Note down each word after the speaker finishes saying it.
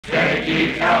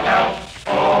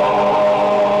J-E-L-L-O.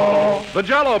 The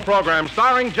Jell-O program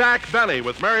starring Jack Benny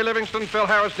with Mary Livingston, Phil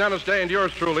Harris, Dennis Day, and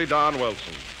yours truly, Don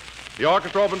Wilson. The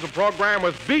orchestra opens the program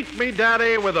with Beat Me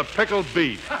Daddy with a Pickled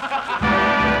Beet.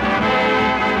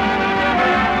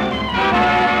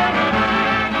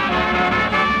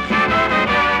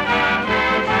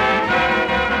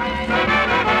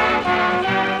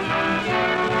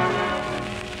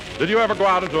 Did you ever go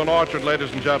out into an orchard,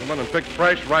 ladies and gentlemen, and pick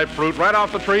fresh, ripe fruit right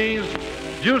off the trees?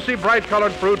 Juicy,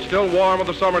 bright-colored fruit still warm with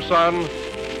the summer sun?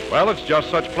 Well, it's just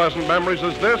such pleasant memories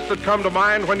as this that come to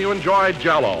mind when you enjoy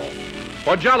Jell-O.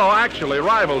 For Jell-O actually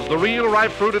rivals the real ripe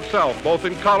fruit itself, both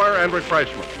in color and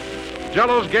refreshment.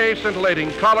 Jell-O's gay, scintillating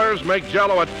colors make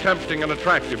Jell-O a tempting and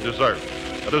attractive dessert.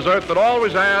 A dessert that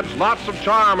always adds lots of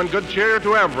charm and good cheer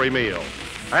to every meal.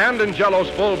 And in Jell-O's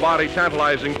full-body,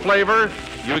 tantalizing flavor,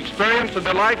 you experience a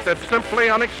delight that's simply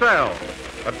unexcelled.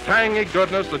 A tangy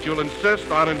goodness that you'll insist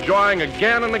on enjoying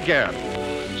again and again.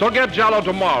 So get Jell-O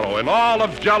tomorrow in all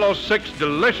of Jell-O's 6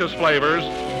 delicious flavors: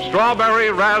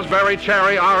 strawberry, raspberry,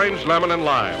 cherry, orange, lemon, and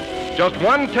lime. Just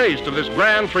one taste of this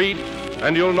grand treat,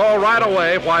 and you'll know right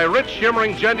away why rich,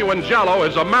 shimmering, genuine Jell-O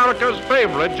is America's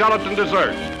favorite gelatin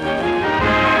dessert.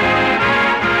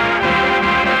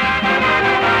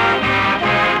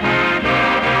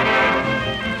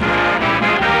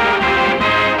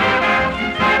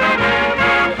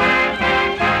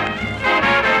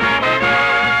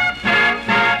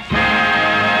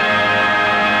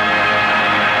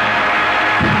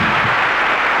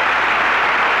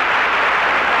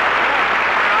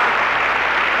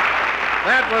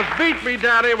 Beat Me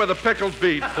Daddy with a Pickled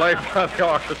Beet, played by the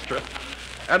orchestra.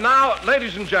 And now,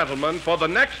 ladies and gentlemen, for the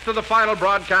next to the final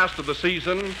broadcast of the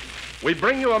season, we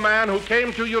bring you a man who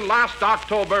came to you last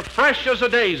October fresh as a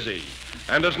daisy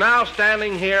and is now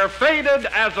standing here faded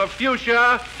as a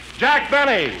fuchsia, Jack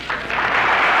Benny.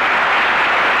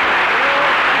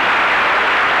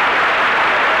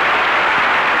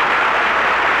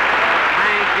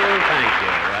 Thank you.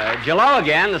 Jell-O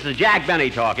again, this is Jack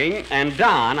Benny talking. And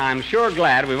Don, I'm sure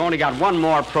glad we've only got one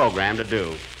more program to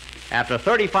do. After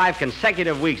 35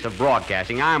 consecutive weeks of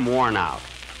broadcasting, I'm worn out.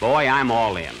 Boy, I'm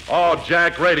all in. Oh,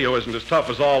 Jack, radio isn't as tough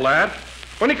as all that.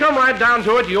 When you come right down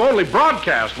to it, you only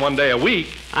broadcast one day a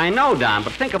week. I know, Don,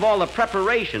 but think of all the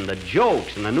preparation, the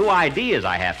jokes, and the new ideas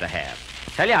I have to have.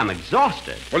 Tell you, I'm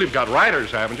exhausted. Well, you've got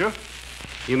writers, haven't you?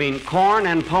 You mean corn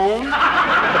and pone?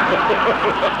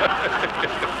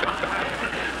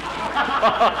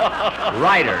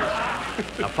 Writers.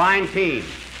 A fine team.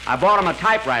 I bought them a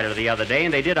typewriter the other day,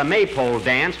 and they did a maypole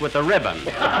dance with the ribbon.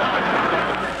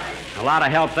 A lot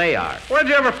of help they are. Where'd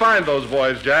you ever find those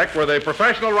boys, Jack? Were they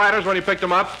professional writers when you picked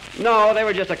them up? No, they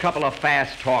were just a couple of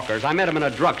fast talkers. I met them in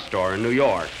a drugstore in New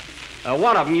York.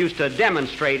 One of them used to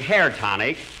demonstrate hair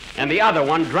tonic, and the other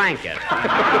one drank it.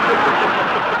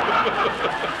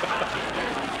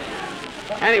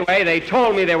 Anyway, they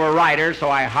told me they were writers,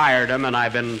 so I hired them, and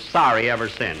I've been sorry ever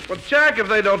since. Well, Jack, if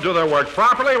they don't do their work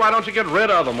properly, why don't you get rid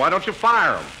of them? Why don't you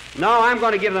fire them? No, I'm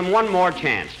going to give them one more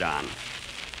chance, Don.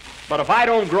 But if I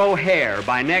don't grow hair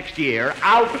by next year,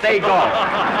 out they go.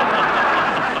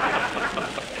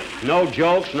 No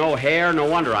jokes, no hair, no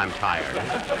wonder I'm tired.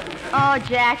 Oh,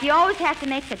 Jack, you always have to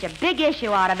make such a big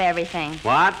issue out of everything.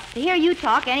 What? To hear you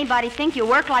talk, anybody'd think you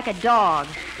work like a dog.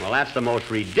 Well, that's the most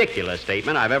ridiculous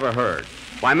statement I've ever heard.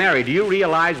 Why, Mary, do you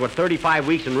realize what 35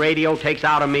 weeks in radio takes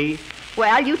out of me?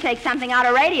 Well, you take something out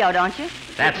of radio, don't you?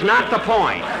 That's not the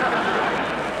point.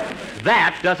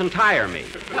 That doesn't tire me.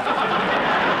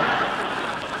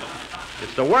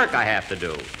 It's the work I have to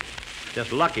do.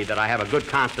 Just lucky that I have a good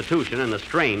constitution and the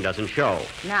strain doesn't show.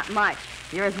 Not much.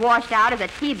 You're as washed out as a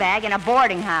tea bag in a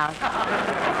boarding house.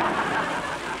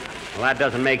 Well, that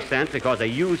doesn't make sense because a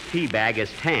used tea bag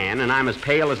is tan and I'm as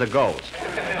pale as a ghost.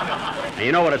 Now,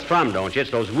 you know what it's from, don't you?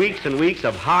 It's those weeks and weeks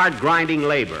of hard grinding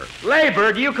labor.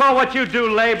 Labor? Do you call what you do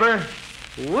labor?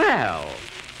 Well,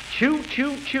 choo,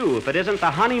 choo, choo, if it isn't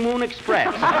the Honeymoon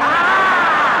Express.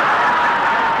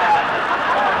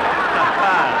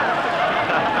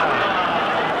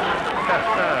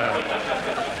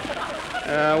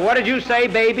 What did you say,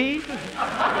 baby?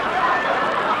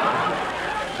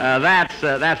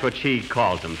 That's what she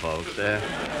calls them, folks.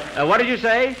 What did you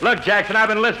say? Look, Jackson, I've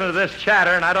been listening to this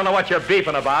chatter, and I don't know what you're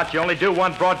beefing about. You only do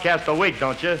one broadcast a week,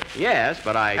 don't you? Yes,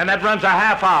 but I... And that runs a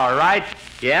half hour, right?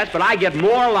 Yes, but I get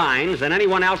more lines than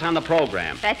anyone else on the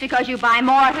program. That's because you buy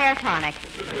more hair tonic.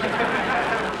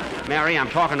 Mary, I'm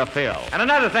talking to Phil. And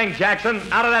another thing, Jackson,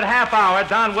 out of that half hour,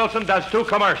 Don Wilson does 2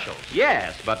 commercials.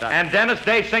 Yes, but... And Dennis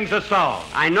Day sings a song.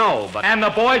 I know, but... And the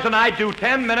boys and I do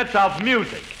 10 minutes of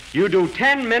music. You do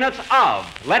 10 minutes of.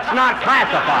 Let's not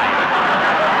classify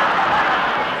it.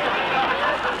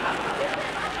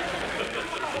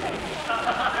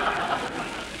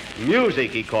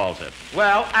 music, he calls it.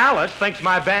 Well, Alice thinks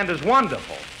my band is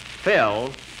wonderful. Phil,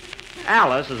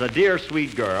 Alice is a dear,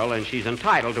 sweet girl, and she's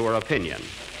entitled to her opinion.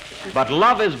 But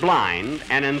love is blind,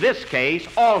 and in this case,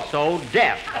 also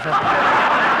deaf.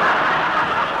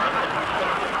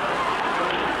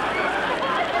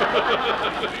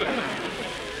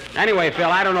 Anyway, Phil,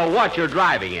 I don't know what you're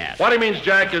driving at. What he means,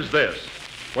 Jack, is this.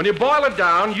 When you boil it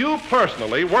down, you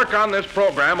personally work on this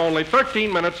program only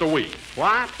 13 minutes a week.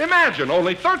 What? Imagine,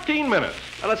 only 13 minutes.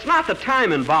 Well, it's not the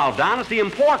time involved, Don. It's the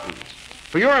importance.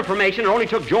 For your information, it only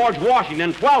took George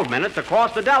Washington 12 minutes to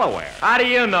cross the Delaware. How do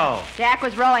you know? Jack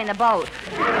was rowing the boat.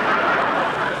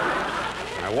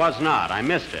 I was not. I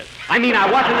missed it. I mean, I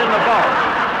wasn't in the boat.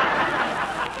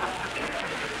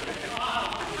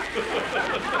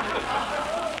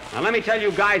 Now, let me tell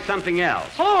you guys something else.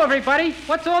 Hello, everybody.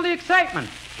 What's all the excitement?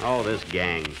 Oh, this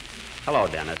gang. Hello,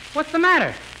 Dennis. What's the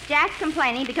matter? Jack's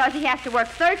complaining because he has to work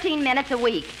 13 minutes a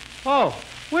week. Oh,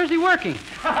 where's he working?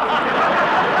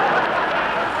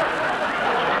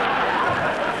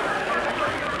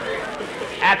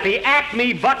 At the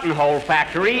Acme Buttonhole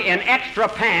Factory in Extra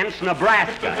Pants,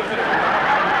 Nebraska.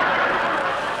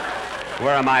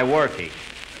 Where am I working?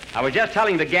 I was just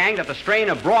telling the gang that the strain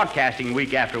of broadcasting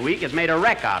week after week has made a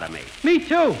wreck out of me. Me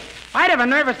too. I'd have a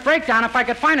nervous breakdown if I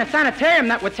could find a sanitarium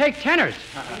that would take tenors.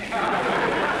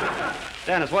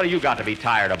 Dennis, what have you got to be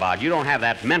tired about? You don't have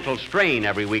that mental strain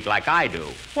every week like I do.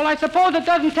 Well, I suppose it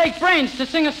doesn't take brains to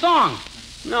sing a song.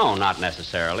 No, not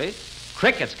necessarily.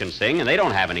 Crickets can sing, and they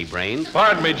don't have any brains.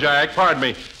 Pardon me, Jack, pardon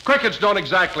me. Crickets don't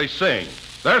exactly sing.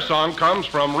 Their song comes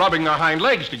from rubbing their hind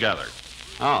legs together.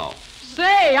 Oh.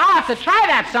 Say, I'll have to try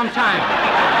that sometime.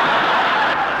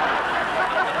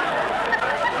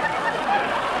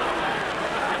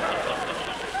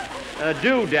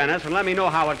 Do, Dennis, and let me know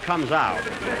how it comes out.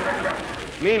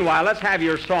 Meanwhile, let's have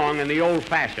your song in the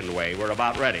old-fashioned way. We're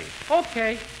about ready.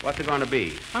 Okay. What's it going to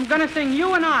be? I'm going to sing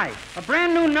You and I, a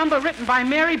brand new number written by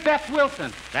Mary Beth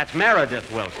Wilson. That's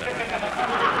Meredith Wilson.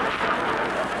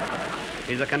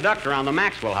 He's a conductor on the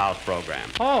Maxwell House program.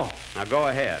 Oh. Now go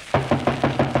ahead.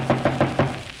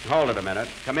 Hold it a minute.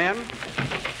 Come in.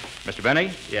 Mr.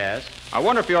 Benny, Yes. I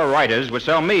wonder if your writers would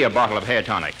sell me a bottle of hair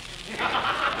tonic.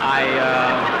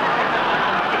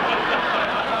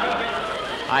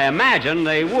 I imagine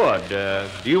they would. Do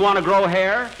you want to grow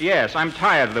hair? Yes, I'm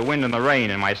tired of the wind and the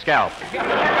rain in my scalp.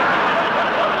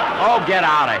 Oh, get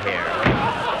out of here.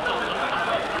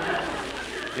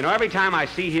 You know, every time I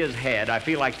see his head, I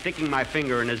feel like sticking my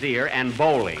finger in his ear and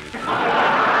bowling.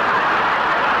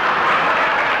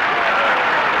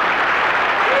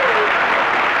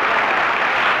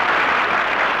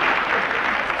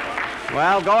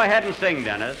 Well, go ahead and sing,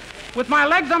 Dennis. With my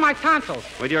legs on my tonsils.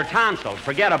 With your tonsils.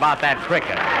 Forget about that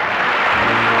cricket.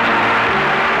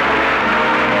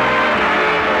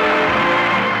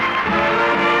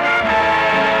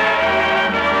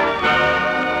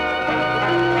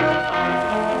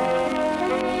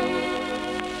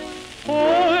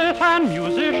 Poet and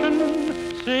musician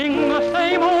sing the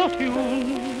same old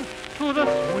tune to the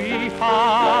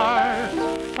sweethearts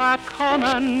that come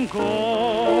and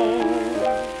go.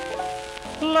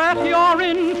 Let your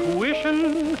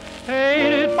intuition,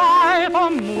 aided by the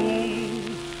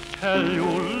moon, tell you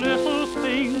little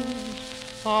things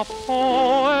a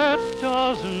poet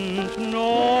doesn't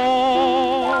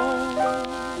know.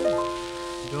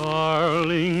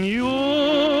 Darling, you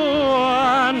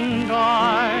and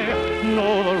I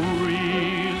know the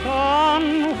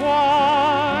reason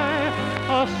why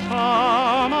a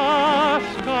summer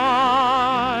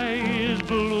sky is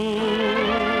blue.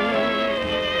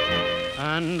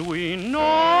 And we know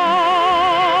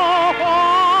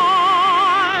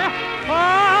why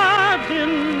birds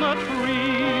in the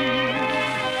trees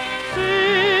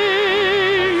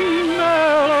sing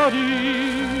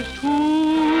melodies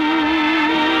too,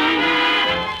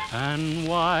 and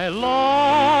why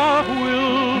love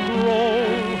will grow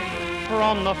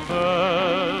from the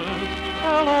first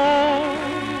hello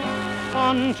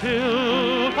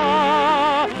until the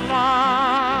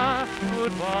last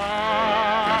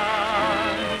goodbye.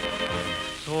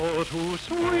 So to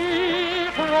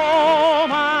sweet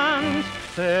romance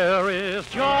there is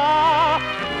just one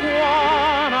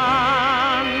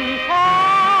answer.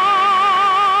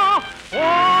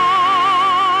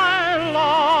 Why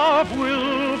love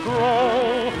will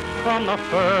grow from the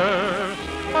first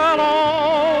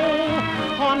hello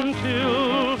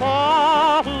until the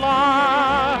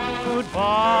last goodbye.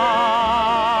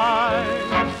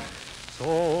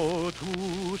 So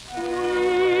to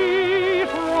sweet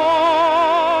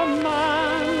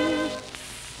romance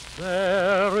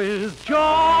there is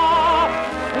just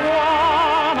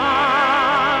one answer.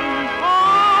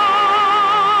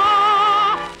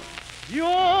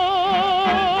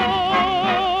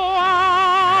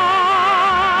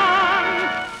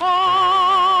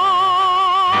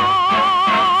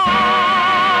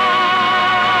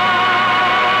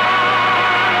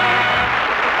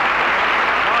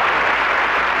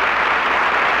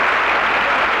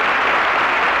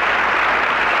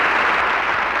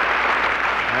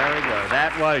 Very good.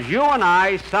 That was You and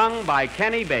I, sung by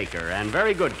Kenny Baker, and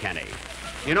very good, Kenny.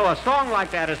 You know, a song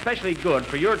like that is especially good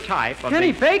for your type of...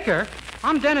 Kenny Baker?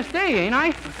 I'm Dennis Day, ain't I?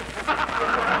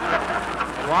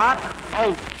 What?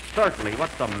 Oh, certainly.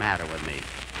 What's the matter with me?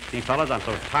 See, fellas, I'm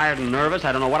so tired and nervous,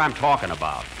 I don't know what I'm talking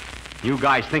about. You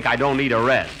guys think I don't need a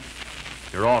rest.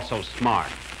 You're all so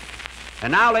smart.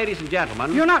 And now, ladies and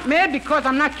gentlemen... You're not mad because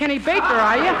I'm not Kenny Baker,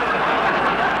 are you?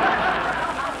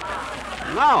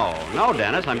 No,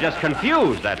 Dennis. I'm just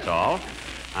confused, that's all.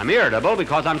 I'm irritable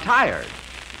because I'm tired.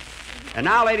 And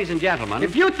now, ladies and gentlemen...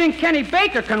 If you think Kenny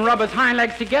Baker can rub his hind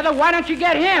legs together, why don't you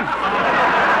get him?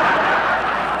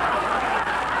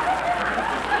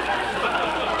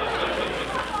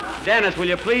 Dennis, will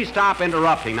you please stop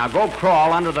interrupting? Now go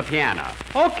crawl under the piano.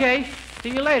 Okay. See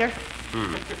you later.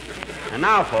 And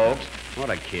now, folks... What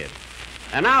a kid.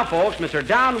 And now, folks, Mr.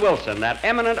 Don Wilson, that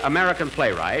eminent American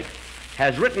playwright,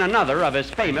 has written another of his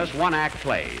famous one-act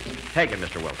plays. Take it,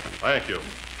 Mr. Wilson. Thank you.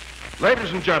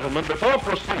 Ladies and gentlemen, before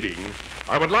proceeding,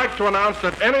 I would like to announce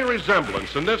that any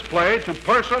resemblance in this play to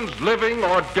persons living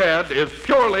or dead is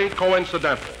purely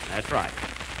coincidental. That's right.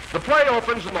 The play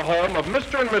opens in the home of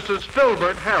Mr. and Mrs.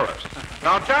 Philbert Harris.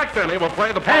 Now, Jack Benny will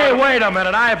play the part... Hey, wait a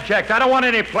minute. I object. I don't want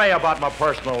any play about my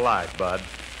personal life, Bud.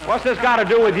 What's this got to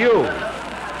do with you?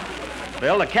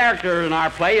 Phil, the character in our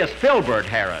play is Philbert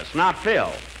Harris, not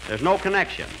Phil. There's no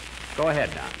connection. Go ahead,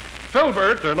 Don.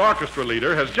 Philbert, an orchestra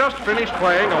leader, has just finished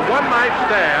playing a one-night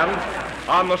stand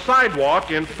on the sidewalk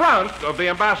in front of the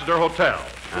Ambassador Hotel.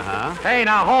 Uh-huh. Hey,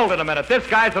 now, hold it a minute. This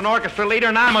guy's an orchestra leader,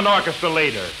 and I'm an orchestra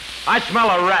leader. I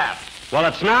smell a rat. Well,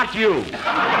 it's not you.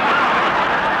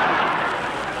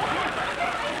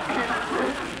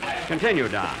 Continue,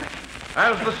 Don.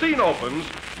 As the scene opens,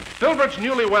 Philbert's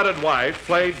newly wedded wife,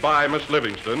 played by Miss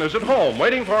Livingston, is at home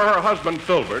waiting for her husband,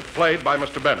 Philbert, played by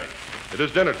Mr. Benny. It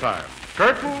is dinner time.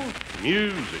 Curtain,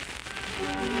 music.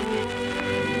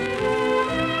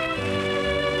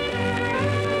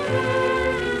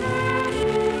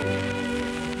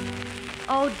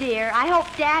 Oh, dear, I hope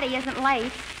Daddy isn't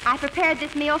late. I prepared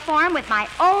this meal for him with my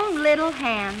own little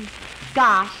hands.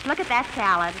 Gosh, look at that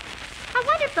salad. I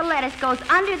wonder if the lettuce goes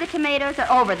under the tomatoes or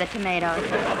over the tomatoes.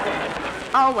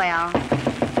 Oh, well.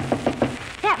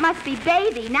 That must be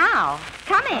Baby now.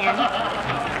 Come in.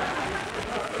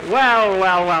 Well.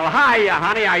 Hiya,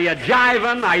 honey. Are you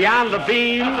jiving? Are you on the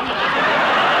beam?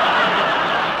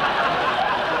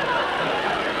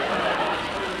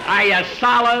 Are you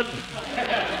solid?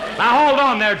 Now, hold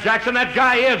on there, Jackson. That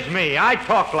guy is me. I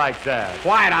talk like that.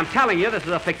 Quiet, I'm telling you, this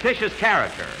is a fictitious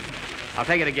character. I'll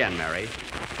take it again, Mary.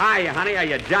 Hiya, honey. Are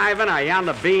you jiving? Are you on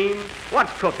the beam?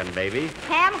 What's cooking, baby?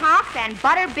 Ham hocks and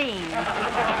butter beans.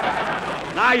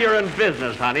 Now you're in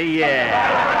business, honey. Yeah.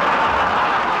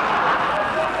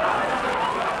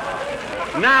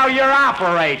 Now you're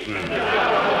operating.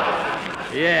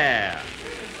 Yeah.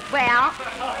 Well,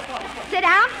 sit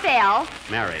down, Phil.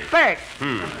 Mary. Bert.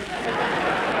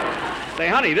 Say,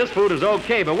 honey, this food is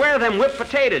okay, but where are them whipped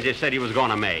potatoes you said you was going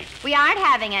to make? We aren't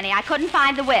having any. I couldn't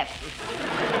find the whip.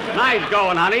 Nice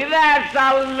going, honey. That's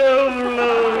a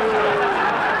Lulu.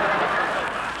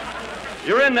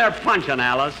 You're in there punching,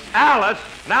 Alice. Alice?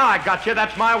 Now I got you.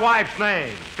 That's my wife's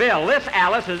name. Phil, this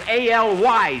Alice is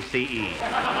A-L-Y-C-E.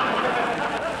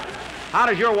 How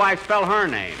does your wife spell her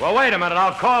name? Well, wait a minute.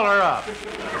 I'll call her up.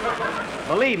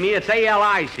 Believe me, it's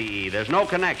A-L-I-C-E. There's no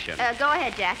connection. Go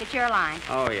ahead, Jack. It's your line.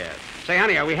 Oh, yes. Say,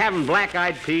 honey, are we having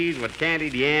black-eyed peas with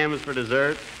candied yams for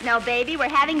dessert? No, baby, we're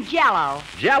having Jell-O.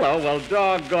 Jell-O? Well,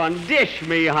 doggone, dish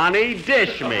me, honey,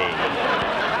 dish me.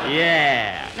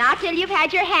 Yeah. Not till you've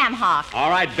had your ham hock.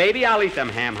 All right, baby, I'll eat them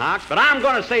ham hocks, but I'm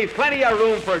going to save plenty of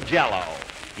room for Jell-O.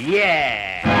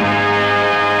 Yeah.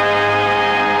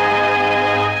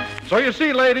 So you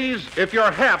see, ladies, if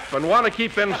you're hep and want to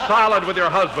keep in solid with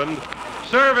your husband,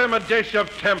 serve him a dish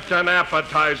of tempting,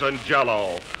 appetizing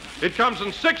Jell-O. It comes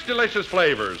in 6 delicious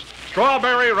flavors: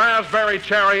 strawberry, raspberry,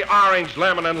 cherry, orange,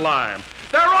 lemon, and lime.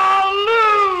 They're all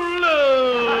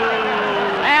Lulu!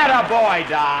 Attaboy,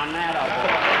 Don, attaboy.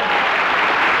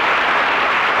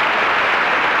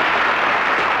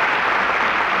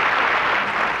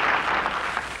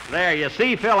 There, you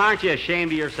see, Phil, aren't you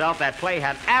ashamed of yourself? That play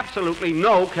had absolutely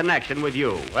no connection with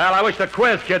you. Well, I wish the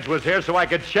quiz kids was here so I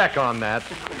could check on that.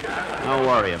 Don't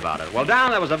worry about it. Well,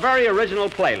 Don, that was a very original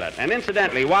playlet. And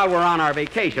incidentally, while we're on our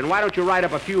vacation, why don't you write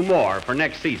up a few more for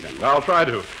next season? I'll try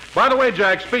to. By the way,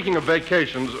 Jack, speaking of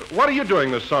vacations, what are you doing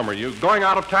this summer? You going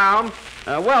out of town?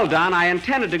 Well, Don, I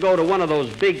intended to go to one of those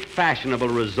big fashionable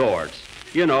resorts.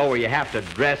 You know, where you have to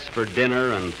dress for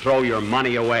dinner and throw your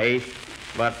money away.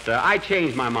 But I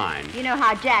changed my mind. You know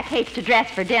how Jack hates to dress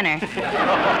for dinner.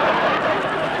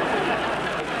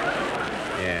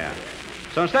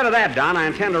 So instead of that, Don, I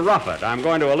intend to rough it. I'm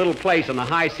going to a little place in the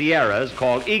high Sierras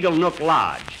called Eagle Nook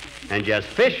Lodge and just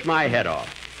fish my head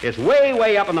off. It's way,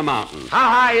 way up in the mountains. How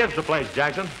high is the place,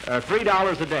 Jackson?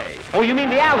 $3 a day. Oh, you mean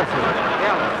the altitude? The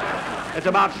altitude. It's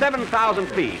about 7,000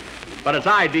 feet, but it's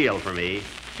ideal for me.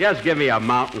 Just give me a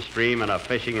mountain stream and a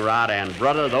fishing rod, and,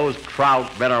 brother, those trout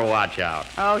better watch out.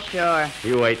 Oh, sure.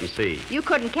 You wait and see. You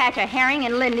couldn't catch a herring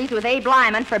in Lindy's with Abe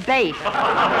Lyman for bait.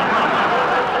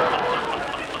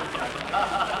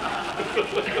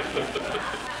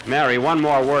 Mary, one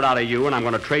more word out of you, and I'm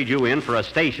going to trade you in for a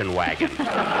station wagon.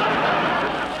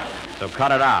 So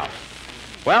cut it out.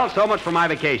 Well, so much for my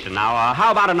vacation. Now,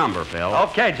 how about a number, Phil?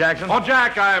 Okay, Jackson. Oh,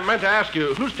 Jack, I meant to ask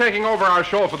you, who's taking over our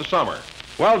show for the summer?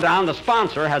 Well, Don, the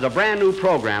sponsor has a brand new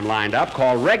program lined up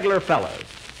called Regular Fellas.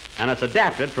 And it's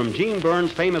adapted from Gene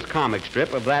Burns' famous comic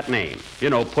strip of that name.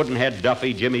 You know, Pudd'nhead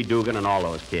Duffy, Jimmy Dugan, and all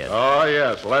those kids. Oh,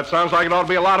 yes. Well, that sounds like it ought to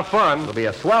be a lot of fun. It'll be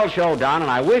a swell show, Don,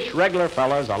 and I wish Regular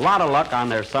Fellas a lot of luck on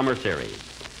their summer series.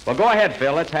 Well, go ahead,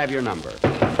 Phil. Let's have your number.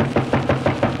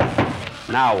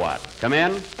 Now what? Come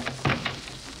in?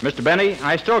 Mr. Benny,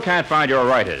 I still can't find your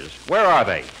writers. Where are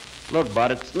they? Look,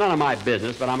 Bud, it's none of my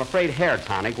business, but I'm afraid hair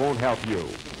tonic won't help you.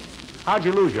 How'd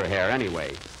you lose your hair,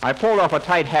 anyway? I pulled off a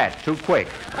tight hat too quick.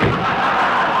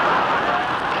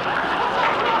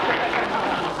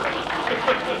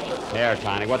 Hair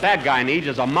tonic. What that guy needs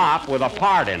is a mop with a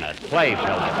part in it. Play,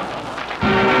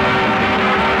 Philip.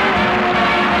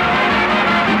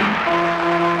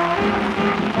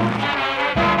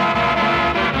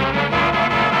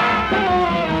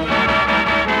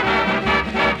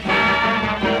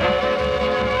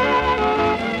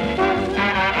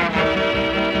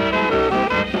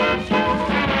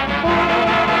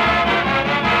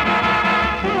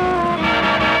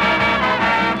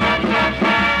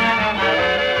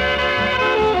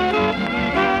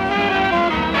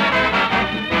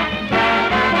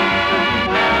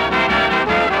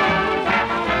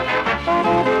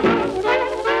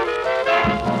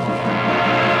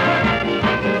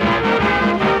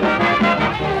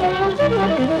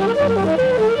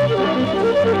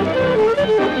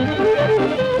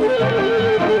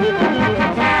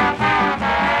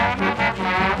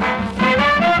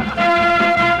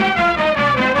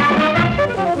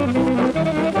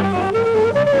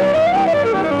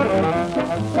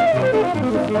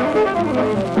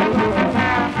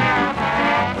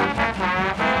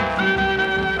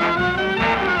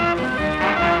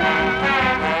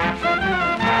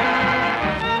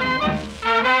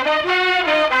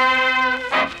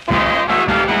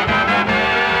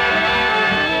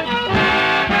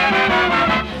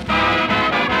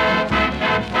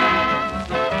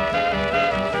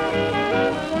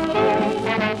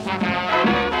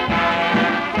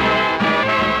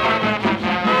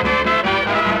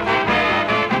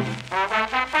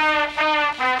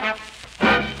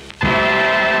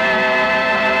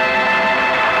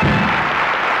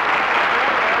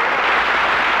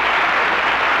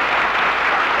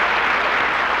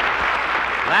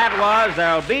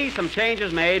 There'll be some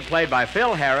changes made, played by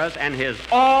Phil Harris and his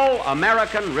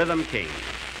All-American Rhythm Kings.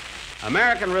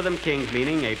 American Rhythm Kings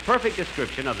meaning a perfect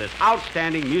description of this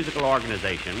outstanding musical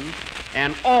organization,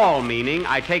 and all meaning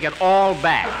I take it all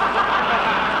back.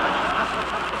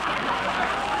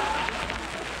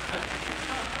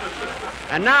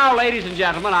 And now, ladies and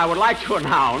gentlemen, I would like to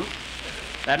announce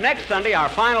that next Sunday, our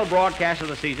final broadcast of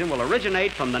the season will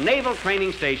originate from the Naval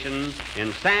Training Station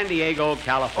in San Diego,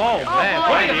 California. Oh, man.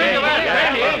 What do you think of that?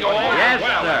 San Diego? Yes,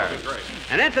 Well, sir. that'd be great.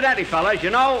 And incidentally, fellas, you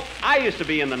know, I used to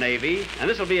be in the Navy, and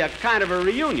this will be a kind of a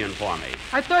reunion for me.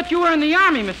 I thought you were in the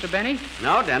Army, Mr. Benny.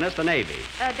 No, Dennis, the Navy.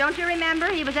 Don't you remember?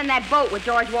 He was in that boat with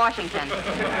George Washington.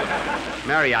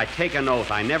 Mary, I take an oath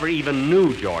I never even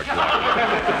knew George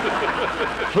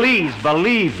Washington. Please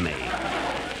believe me.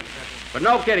 But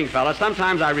no kidding, fellas.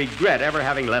 Sometimes I regret ever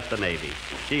having left the Navy.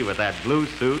 Gee, with that blue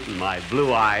suit and my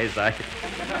blue eyes, I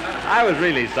was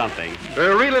really something.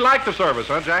 You really liked the service,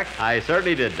 huh, Jack? I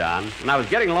certainly did, Don. And I was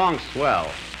getting along swell.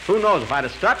 Who knows, if I'd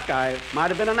have stuck, I might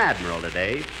have been an admiral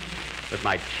today. With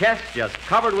my chest just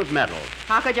covered with medals.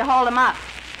 How could you hold him up?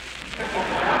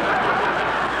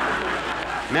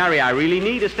 Mary, I really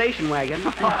need a station wagon.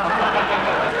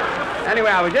 Anyway,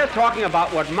 I was just talking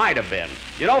about what might have been.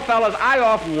 You know, fellas, I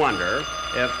often wonder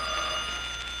if...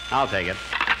 I'll take it.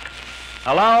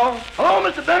 Hello? Hello,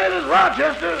 Mr. Benny. This is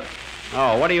Rochester.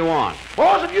 Oh, what do you want?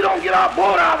 Boss, if you don't get our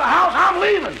boat out of the house, I'm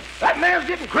leaving. That man's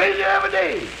getting crazy every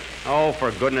day. Oh,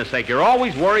 for goodness sake, you're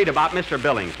always worried about Mr.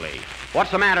 Billingsley. What's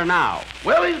the matter now?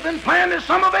 Well, he's been planning his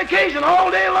summer vacation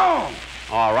all day long.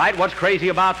 All right, what's crazy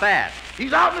about that?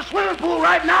 He's out in the swimming pool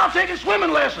right now taking swimming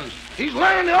lessons. He's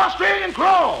learning the Australian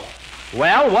crawl.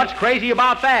 Well, what's crazy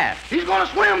about that? He's going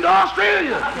to swim to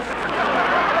Australia.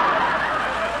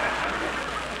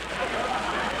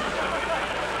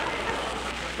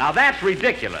 Now, that's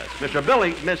ridiculous. Mr.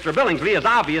 Billingsley is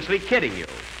obviously kidding you.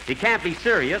 He can't be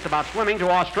serious about swimming to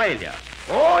Australia.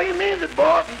 Oh, he means it,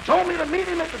 boss. He told me to meet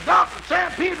him at the dock at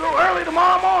San Pedro early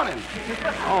tomorrow morning.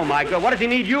 Oh, my God. What does he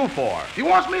need you for? He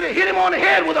wants me to hit him on the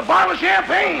head with a bottle of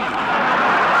champagne.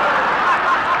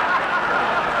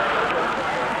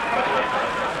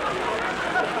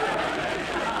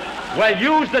 Well,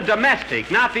 use the domestic,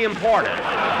 not the imported.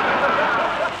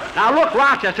 Now, look,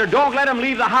 Rochester, don't let him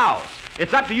leave the house.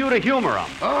 It's up to you to humor him.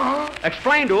 Uh-huh.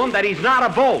 Explain to him that he's not a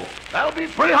boat. That'll be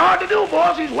pretty hard to do,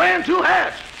 boss. He's wearing 2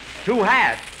 hats. 2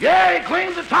 hats? Yeah, he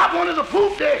claims the top one is a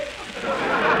poop deck.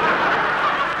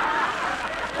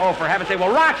 Oh, for heaven's sake.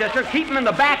 Well, Rochester, keep him in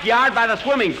the backyard by the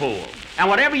swimming pool. And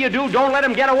whatever you do, don't let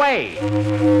him get away.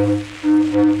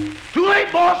 Too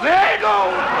late, boss. There you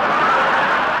go.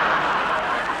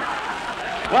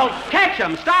 Well, catch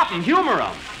him, stop him, humor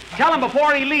him. Tell him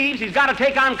before he leaves he's got to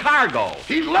take on cargo.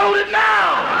 He's loaded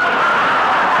now.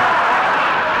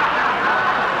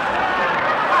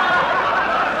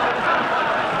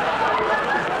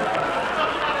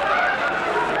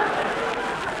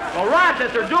 Well,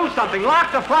 Rochester, do something.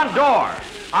 Lock the front door.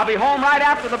 I'll be home right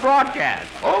after the broadcast.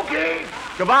 Okay.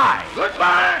 Goodbye.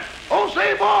 Goodbye. Oh,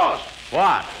 say, boss.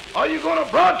 What? Are you going to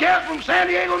broadcast from San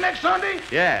Diego next Sunday?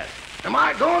 Yes. Am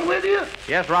I going with you?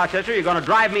 Yes, Rochester, you're going to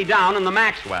drive me down in the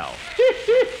Maxwell.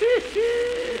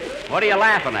 What are you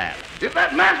laughing at? If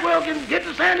that Maxwell can get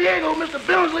to San Diego, Mr.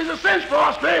 Billingsley's a cinch for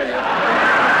Australia.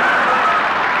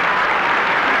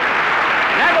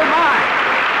 Never mind.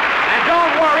 And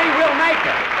don't worry, we'll make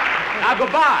it. Now,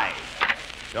 goodbye.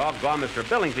 Doggone, Mr.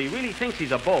 Billingsley really thinks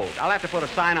he's a boat. I'll have to put a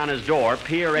sign on his door,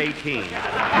 Pier 18.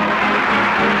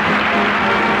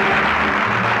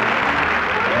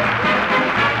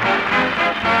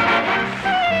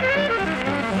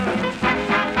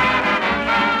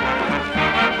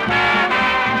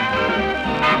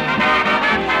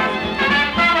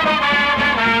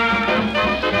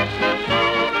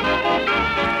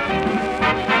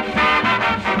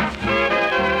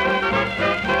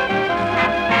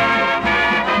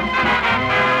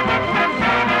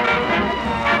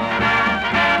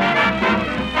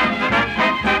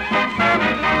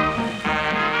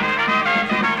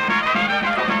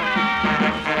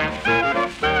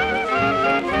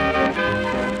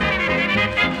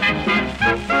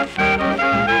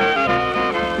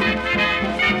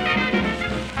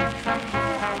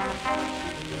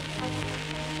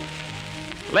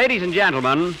 Ladies and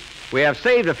gentlemen, we have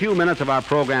saved a few minutes of our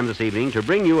program this evening to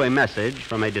bring you a message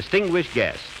from a distinguished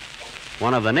guest,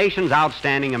 one of the nation's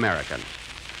outstanding Americans.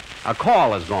 A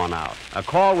call has gone out, a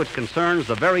call which concerns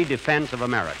the very defense of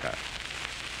America,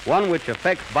 one which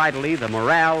affects vitally the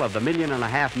morale of the 1.5 million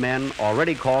men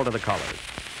already called to the colors.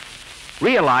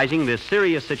 Realizing this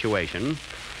serious situation,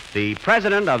 the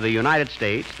President of the United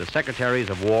States, the Secretaries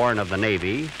of War and of the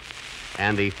Navy,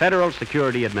 and the Federal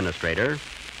Security Administrator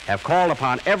have called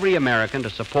upon every American to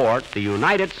support the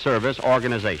United Service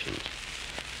Organizations.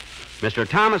 Mr.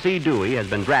 Thomas E. Dewey has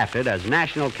been drafted as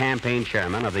National Campaign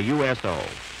Chairman of the USO.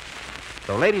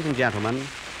 So, ladies and gentlemen,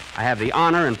 I have the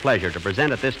honor and pleasure to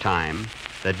present at this time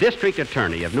the District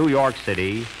Attorney of New York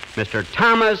City, Mr.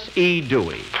 Thomas E.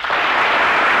 Dewey.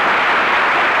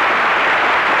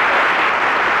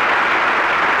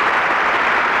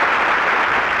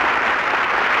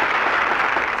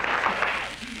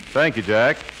 Thank you,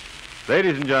 Jack.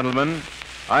 Ladies and gentlemen,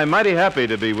 I'm mighty happy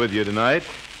to be with you tonight.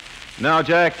 Now,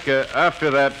 Jack, after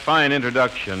that fine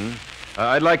introduction,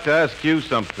 I'd like to ask you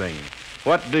something.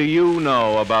 What do you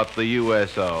know about the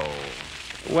USO?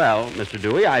 Well, Mr.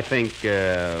 Dewey, I think,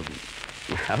 well,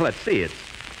 let's see, it's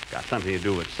got something to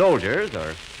do with soldiers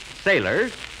or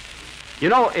sailors. You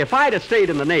know, if I'd have stayed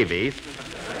in the Navy,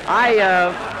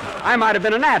 I might have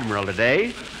been an admiral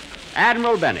today.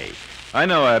 Admiral Benny. I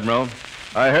know, Admiral.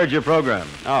 I heard your program.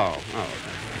 Oh.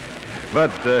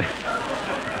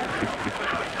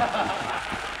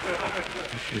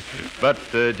 But,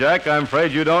 Jack, I'm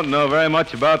afraid you don't know very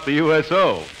much about the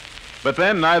USO. But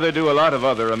then neither do a lot of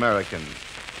other Americans.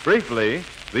 Briefly,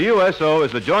 the USO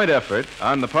is a joint effort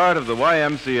on the part of the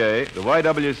YMCA, the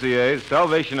YWCA,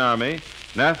 Salvation Army,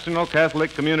 National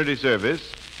Catholic Community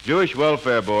Service, Jewish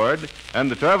Welfare Board, and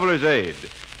the Traveler's Aid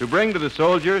to bring to the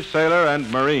soldier, sailor,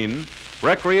 and Marine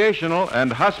recreational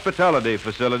and hospitality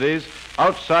facilities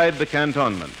outside the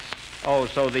cantonments. Oh,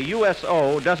 so the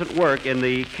USO doesn't work in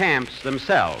the camps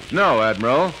themselves? No,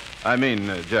 Admiral. I mean,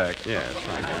 Jack. Yes.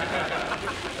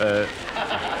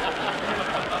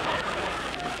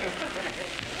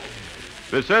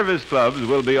 The service clubs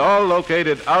will be all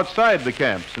located outside the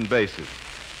camps and bases.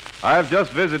 I've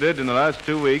just visited in the last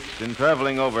 2 weeks, in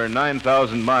traveling over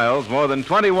 9,000 miles, more than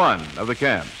 21 of the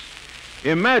camps.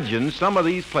 Imagine some of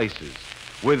these places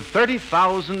with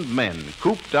 30,000 men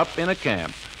cooped up in a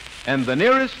camp, and the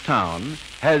nearest town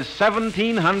has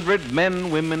 1,700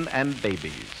 men, women, and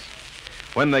babies.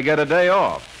 When they get a day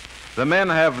off, the men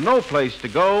have no place to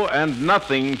go and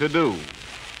nothing to do.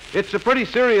 It's a pretty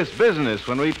serious business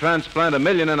when we transplant 1.5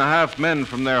 million men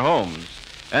from their homes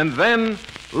and then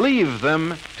leave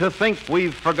them to think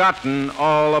we've forgotten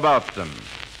all about them.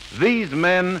 These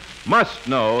men must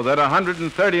know that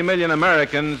 130 million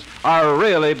Americans are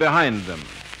really behind them.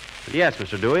 Yes,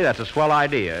 Mr. Dewey, that's a swell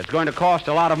idea. It's going to cost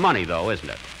a lot of money, though, isn't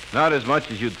it? Not as much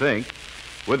as you'd think.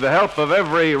 With the help of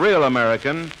every real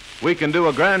American, we can do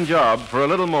a grand job for a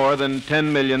little more than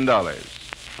 $10 million.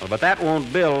 Well, but that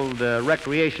won't build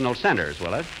recreational centers,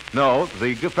 will it? No,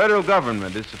 the federal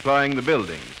government is supplying the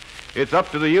buildings. It's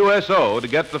up to the USO to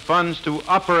get the funds to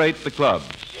operate the clubs.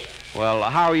 Well,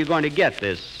 how are you going to get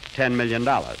this $10 million?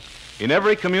 In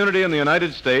every community in the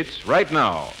United States, right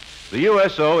now, the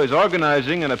USO is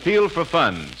organizing an appeal for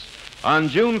funds. On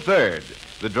June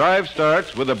 3rd, the drive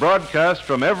starts with a broadcast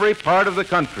from every part of the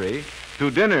country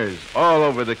to dinners all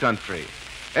over the country.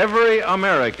 Every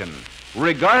American,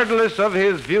 regardless of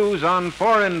his views on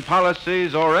foreign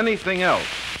policies or anything else,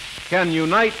 can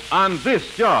unite on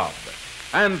this job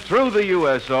and through the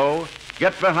USO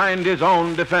get behind his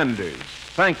own defenders.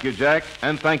 Thank you, Jack,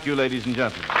 and thank you, ladies and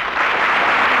gentlemen.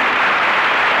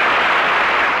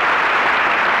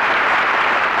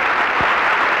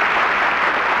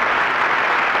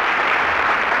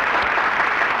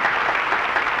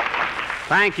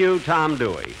 Thank you, Tom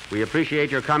Dewey. We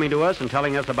appreciate your coming to us and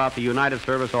telling us about the United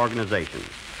Service Organizations.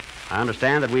 I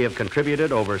understand that we have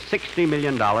contributed over $60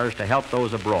 million to help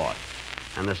those abroad,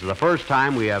 and this is the first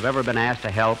time we have ever been asked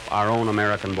to help our own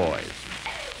American boys.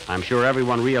 I'm sure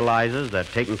everyone realizes that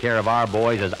taking care of our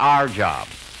boys is our job,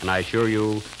 and I assure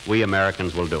you we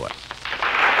Americans will do it.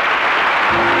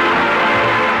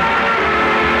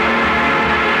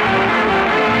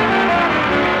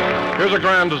 Here's a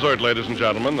grand dessert, ladies and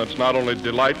gentlemen, that's not only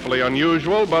delightfully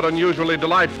unusual, but unusually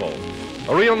delightful.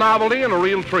 A real novelty and a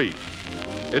real treat.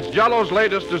 It's Jell-O's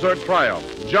latest dessert triumph,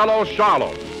 Jell-O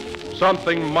Shallow.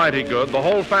 Something mighty good the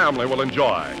whole family will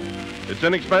enjoy. It's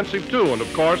inexpensive, too, and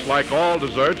of course, like all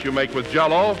desserts you make with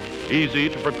Jell-O, easy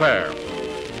to prepare.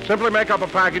 Simply make up a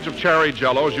package of cherry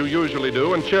Jell-O as you usually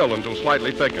do and chill until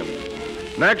slightly thickened.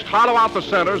 Next, hollow out the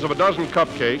centers of a dozen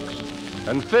cupcakes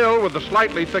and fill with the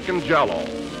slightly thickened Jell-O.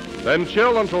 Then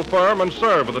chill until firm and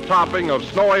serve with a topping of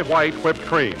snowy white whipped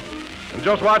cream. And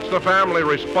just watch the family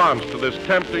response to this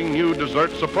tempting new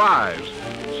dessert surprise.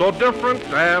 So different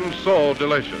and so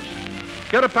delicious.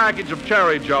 Get a package of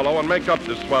cherry Jell-O and make up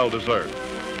this swell dessert.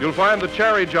 You'll find the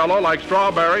cherry Jell-O, like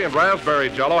strawberry and raspberry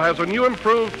Jell-O, has a new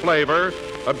improved flavor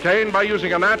obtained by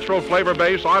using a natural flavor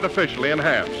base artificially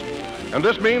enhanced. And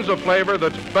this means a flavor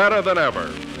that's better than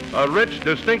ever. A rich,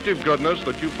 distinctive goodness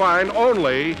that you find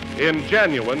only in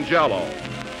genuine Jell-O.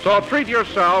 So treat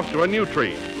yourself to a new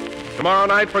treat. Tomorrow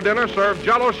night for dinner, serve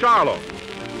Jell-O Charlotte,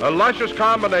 a luscious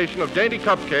combination of dainty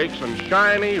cupcakes and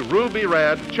shiny, ruby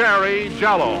red cherry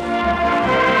Jell-O.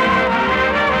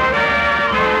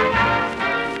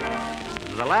 This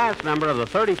is the last number of the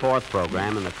 34th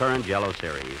program in the current Jell-O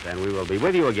series, and we will be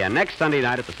with you again next Sunday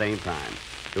night at the same time,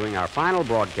 doing our final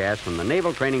broadcast from the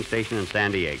Naval Training Station in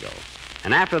San Diego.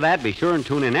 And after that, be sure and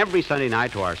tune in every Sunday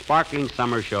night to our sparkling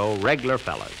summer show, Regular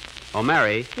Fellas. Oh,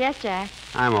 Mary. Yes, Jack.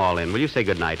 I'm all in. Will you say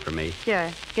good night for me? Sure.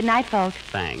 Good night, folks.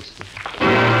 Thanks.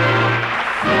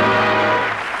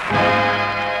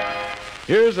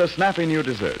 Here's a snappy new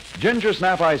dessert, Ginger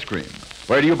Snap Ice Cream.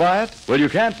 Where do you buy it? Well, you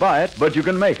can't buy it, but you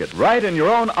can make it right in your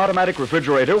own automatic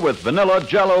refrigerator with Vanilla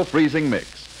Jell-O Freezing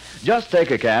Mix. Just take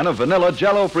a can of Vanilla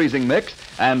Jell-O Freezing Mix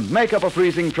and make up a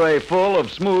freezing tray full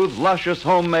of smooth, luscious,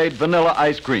 homemade vanilla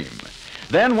ice cream.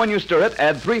 Then, when you stir it,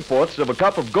 add 3/4 of a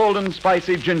cup of golden,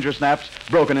 spicy ginger snaps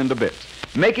broken into bits.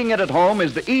 Making it at home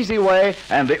is the easy way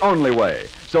and the only way.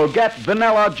 So get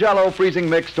Vanilla Jell-O Freezing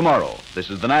Mix tomorrow. This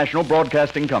is the National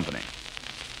Broadcasting Company.